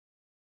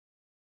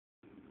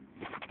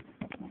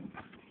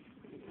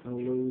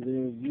Hello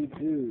there,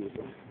 YouTube.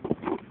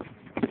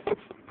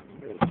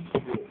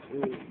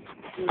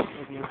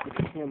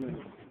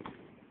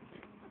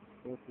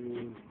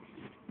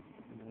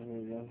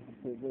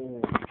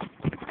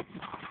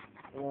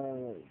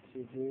 Alright,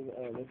 YouTube,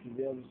 if you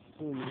be able to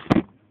see me.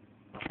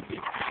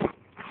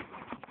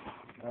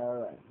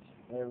 Alright,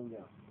 there we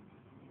go.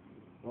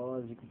 Well,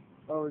 as you can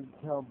already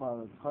tell by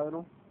the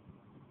title,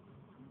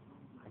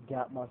 I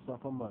got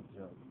myself a mud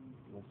jug.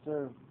 Yes,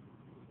 sir.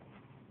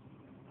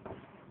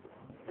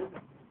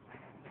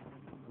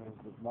 There's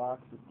the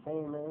box it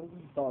came in.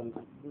 Thought it,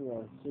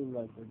 seemed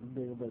like there's a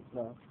bigger bit of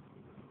stuff.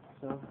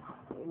 So,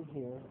 in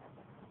here,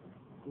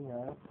 we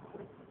have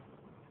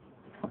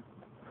a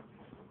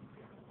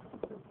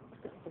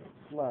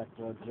black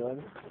mud jug.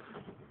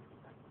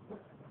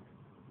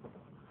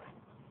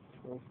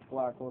 This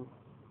black one.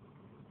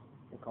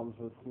 It comes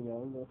with,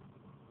 the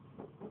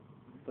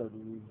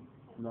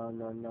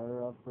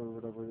 $39.99 up or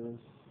whatever it is.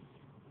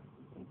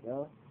 There you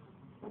go.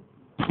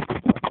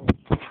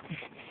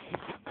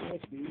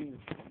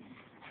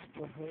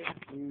 Alright,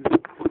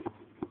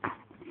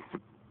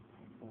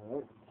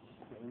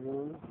 and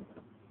then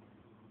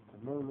the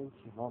moment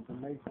you want to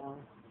make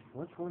one,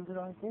 which one did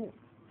I get?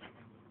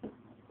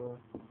 So,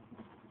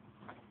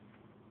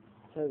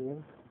 I'll tell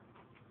you,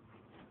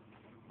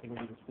 I'm going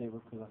to get this paper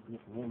because I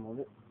forget the name of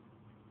it.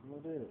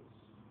 What it is?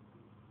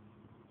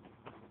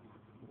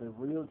 The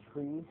Real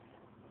Tree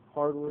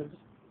Hardwood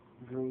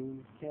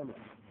Green Camera.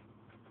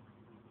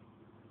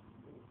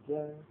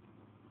 There.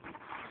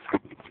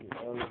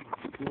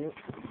 See it?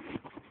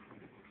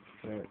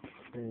 Right,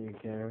 there you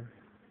go.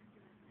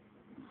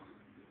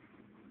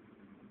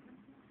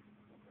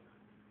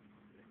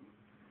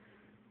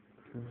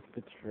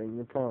 Picture in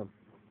your palm.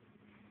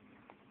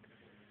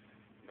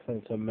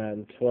 Playing some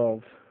Madden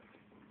 12.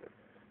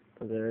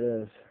 But there it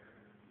is.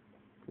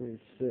 Pretty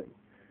sick.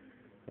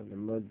 And the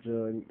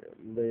MugJug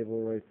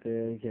label right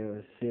there. You can't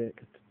really see it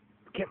because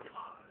it's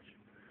camouflage.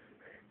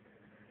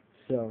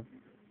 So,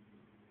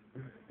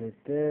 right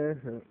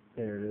there. Oh,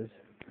 there it is.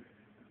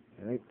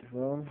 Alright,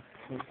 well,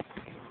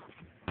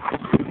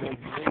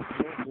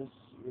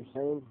 you're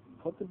saying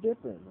put the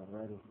dip in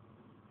already.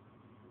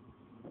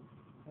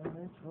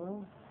 Alright,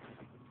 well,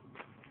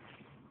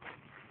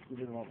 you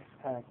didn't want the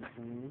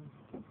packaging.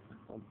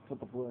 I'll put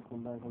the black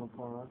one back on the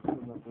box.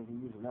 I'm not going to be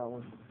using that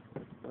one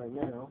right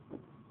now.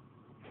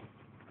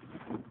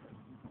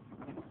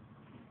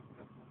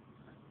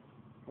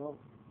 Well,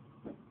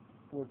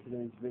 for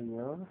today's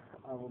video,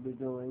 I will be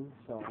doing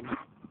some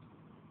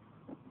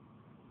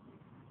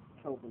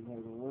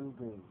Copenhagen Winter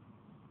Green.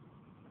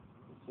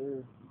 Yes,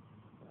 sir.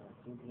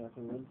 That's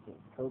exactly what it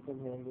says.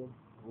 Copenhagen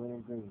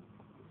Winter Green.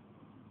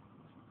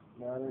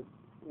 Now that,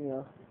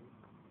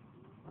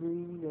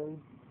 green, you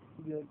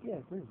be like,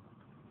 yeah, green.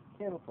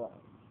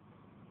 Camouflage.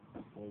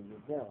 There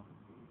you go.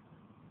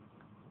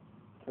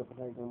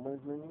 Copenhagen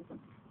Winter Green.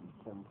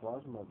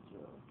 Camouflage mud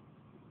jug.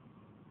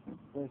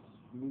 Let's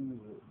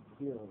use it.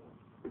 Feel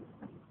it.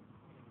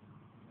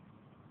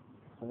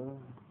 So,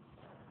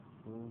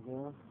 here we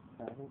go.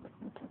 Crack it.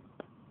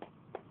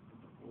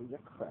 We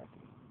got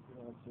cracking.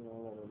 That's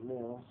all of the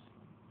nails.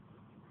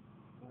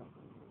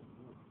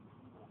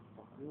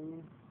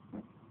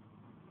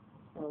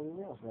 Oh, the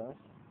nails, guys.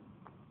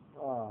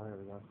 Oh, there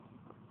we go.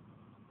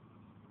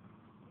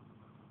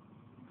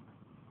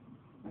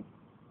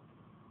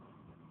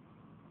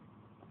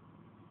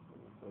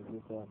 So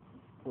get the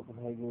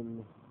Copenhagen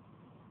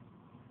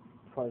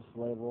price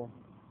label.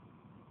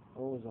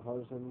 Always the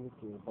hardest thing to get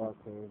to, the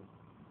barcode.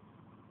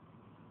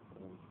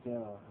 And yeah,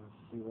 let's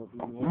see what we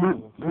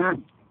want.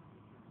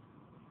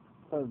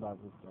 Sorry about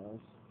this,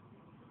 guys.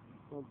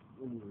 Well,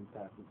 we need to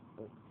repack it,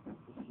 but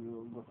let's see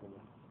what we're looking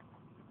at.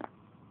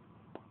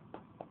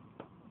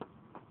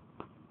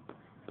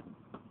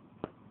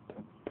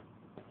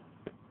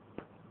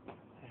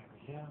 There we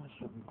go,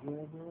 should be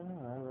good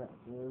now. Alright,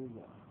 there we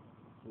go.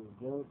 Here we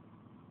go.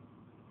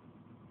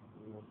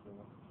 I'm just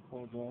gonna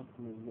hold on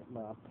for me to get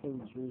my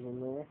pinchers in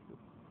there.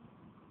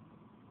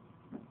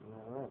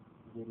 Alright,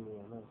 give me a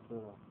nice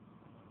little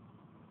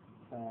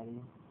fatty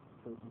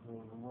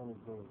Copenhagen Winter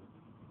Green.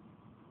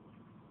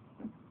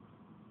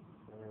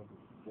 There we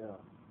go.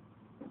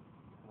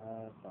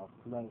 That's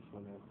a nice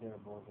one right there,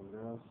 boys and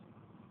girls.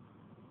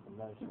 A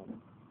nice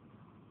one.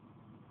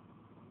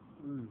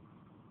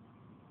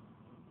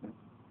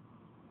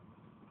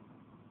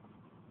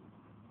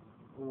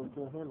 We'll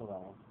do a handle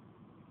that one.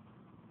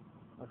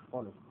 That's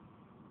funny.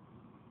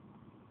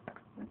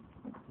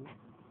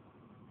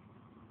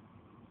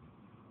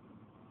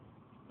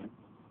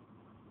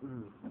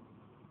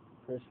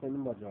 Christen the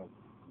MugJug.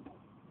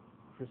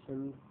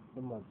 Christen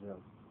the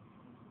MugJug.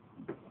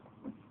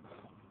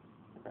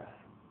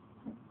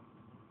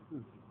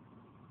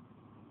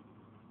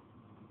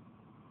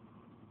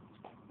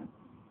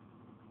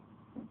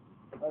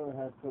 I haven't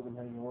had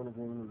Copenhagen Winter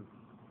Green and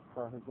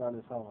Perfect on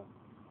this whole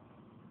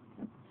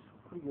one.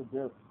 Pretty good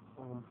dip.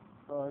 I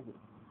like it.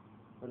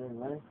 But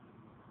anyway,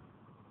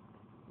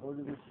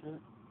 ordered this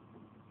shit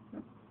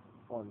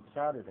on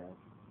Saturday.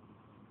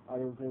 I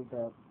didn't think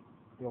that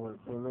it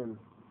came in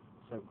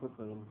so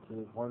quickly, and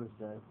today's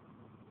Wednesday.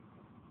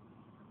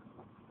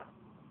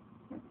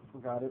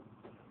 Got it.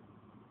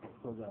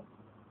 What was that?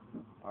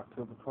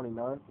 October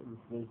 29th, and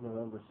today's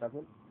November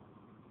 2nd.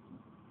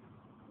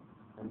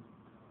 And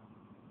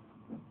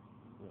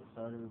yeah,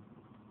 Saturday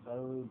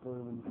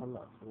believe come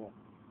out, so yeah.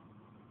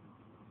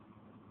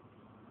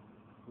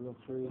 Real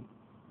tree,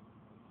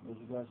 as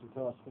you guys can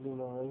tell, it's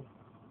feeling already.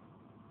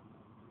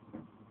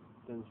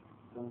 Then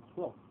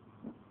spill.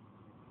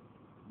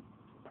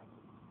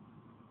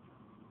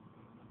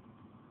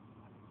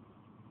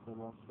 Then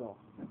not spill.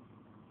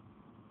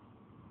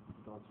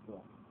 Don't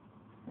spill.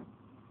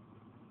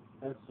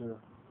 That's the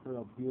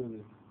real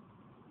beauty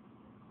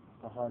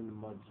behind the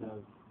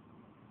MugJug.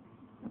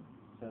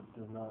 That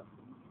does not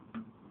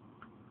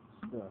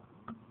spill.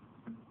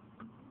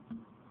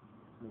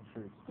 Make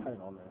sure it's tight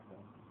on there.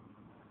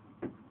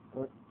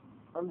 But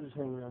I'm just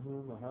hanging out here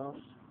in my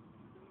house,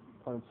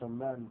 playing some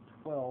Madden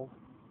 12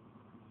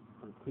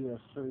 for the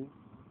PS3.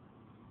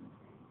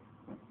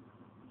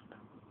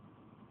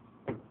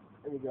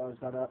 Any guys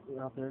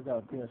out there got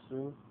a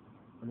PS3?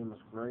 My name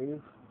is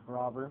Grave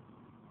Robber,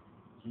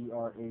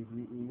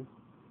 GraveRobber,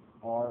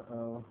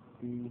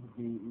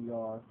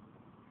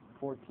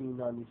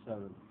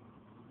 1497.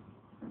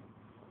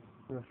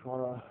 If you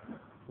wanna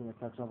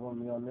catch up on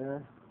me on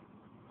there,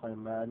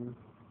 playing Madden,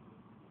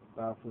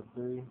 Battlefield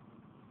 3,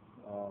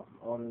 all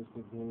those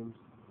good games.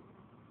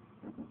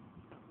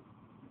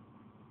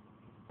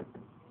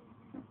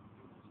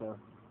 So,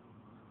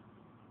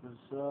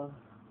 just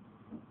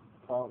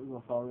follow me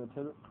on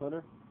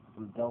Twitter.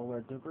 I'm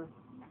Delaware Dipper.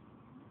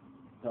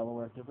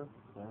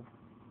 Yeah,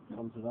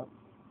 sums it up.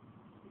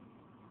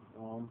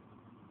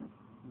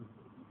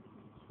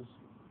 It's just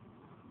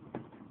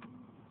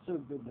so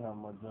good to have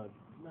MugJug.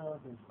 No,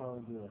 it's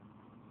probably good.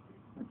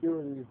 Get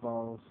rid of these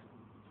bottles.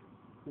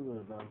 Get rid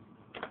of them.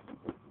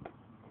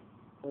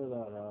 Clear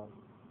that out.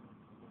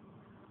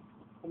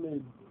 I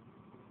made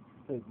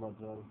fake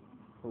MugJug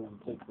where you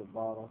take the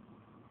bottle,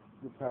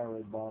 your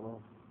Powerade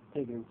bottle,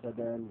 take it inside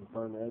down and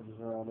burn the edges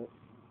around it.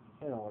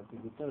 They don't work too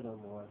good. Throw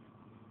them away.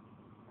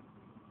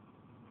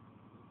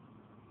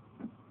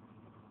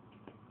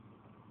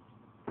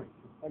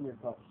 And your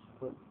cups.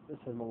 But this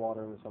has my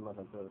water in it, so I'm not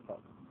going to throw the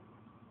cup.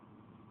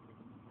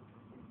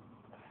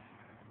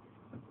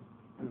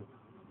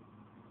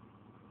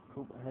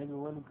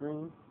 Copenhagen Winter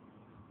Green,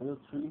 Real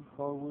Tree,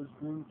 Hardwoods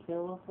Green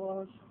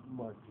Camouflage,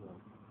 MugJug.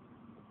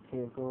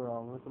 Can't go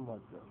wrong with the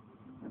MugJug.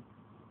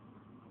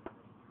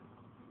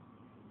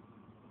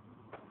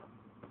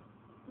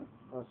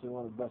 Honestly,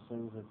 one of the best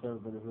things that's ever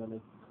been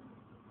invented.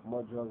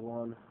 MugJug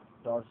 1,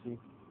 Darcy,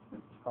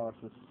 this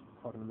product's just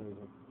fucking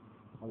amazing.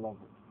 I love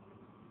it.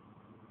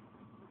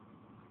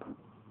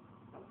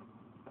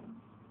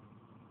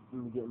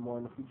 I'm getting more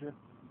in the future.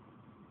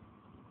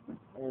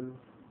 And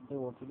they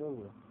want to go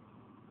with.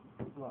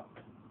 Look.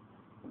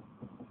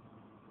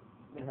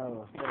 They have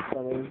a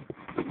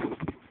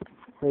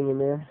thing in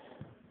there.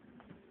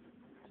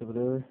 Tip it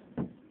over.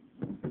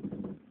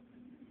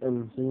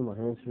 And see, my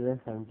hands here,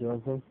 I haven't done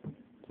anything.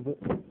 Tip it.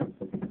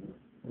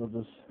 It'll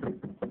just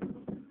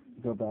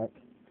go back.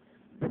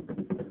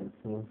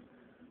 Yeah.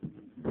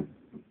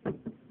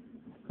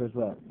 Goes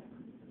back.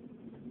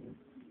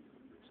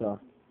 So,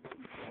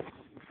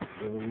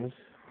 doing this,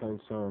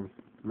 playing some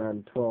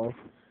Madden 12.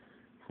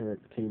 Here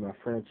to continue my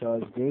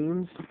franchise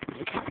games.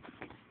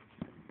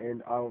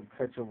 And I'll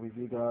catch up with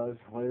you guys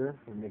later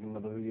and make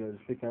another video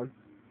this weekend.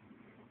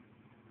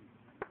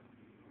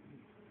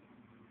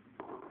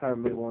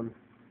 Haven't made one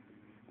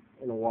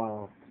in a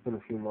while. It's been a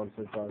few months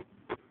since I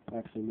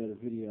actually made a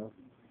video.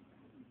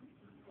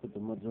 Put the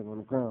MugJug on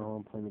the ground while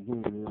I'm playing the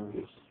game,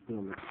 just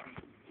film it.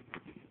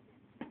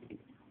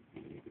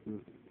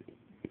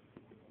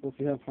 If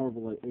you have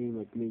horrible aim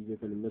like me, you're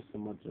gonna miss the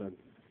MugJug.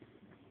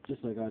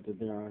 Just like I did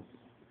there. I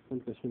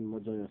think I swing the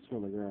MugJug and I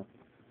swim on the ground.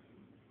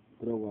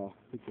 But oh well,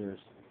 who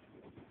cares?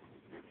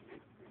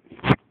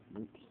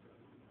 Oops.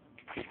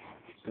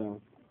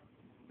 So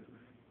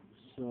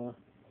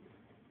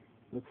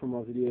look for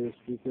my video this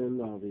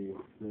weekend. I'll be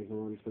making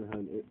one. It's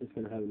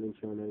gonna have an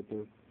intro and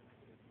everything.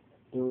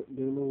 Don't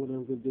know what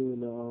I'm gonna do in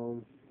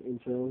the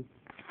intro.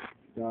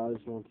 Guys,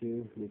 want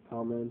to any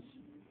comments?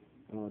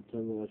 Tell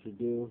me what I should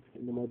do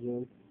in the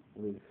MugJug.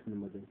 In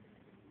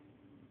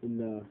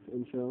the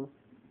intro,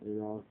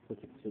 and I'll put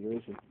it in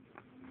consideration.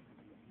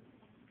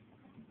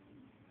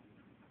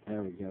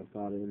 There we go,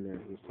 got it in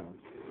there this time.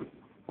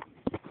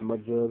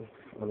 MugJug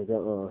on the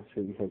ground. Oh,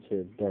 sure you can't see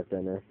it dark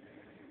down there.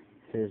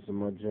 Here's the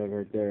MugJug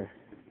right there.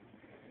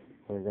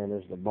 On the ground,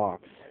 there's the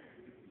box.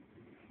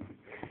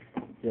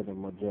 The other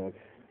MugJug.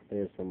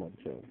 There's the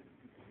MugJug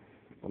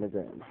on the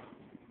ground.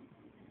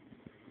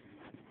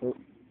 Oh,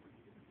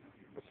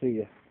 see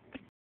ya.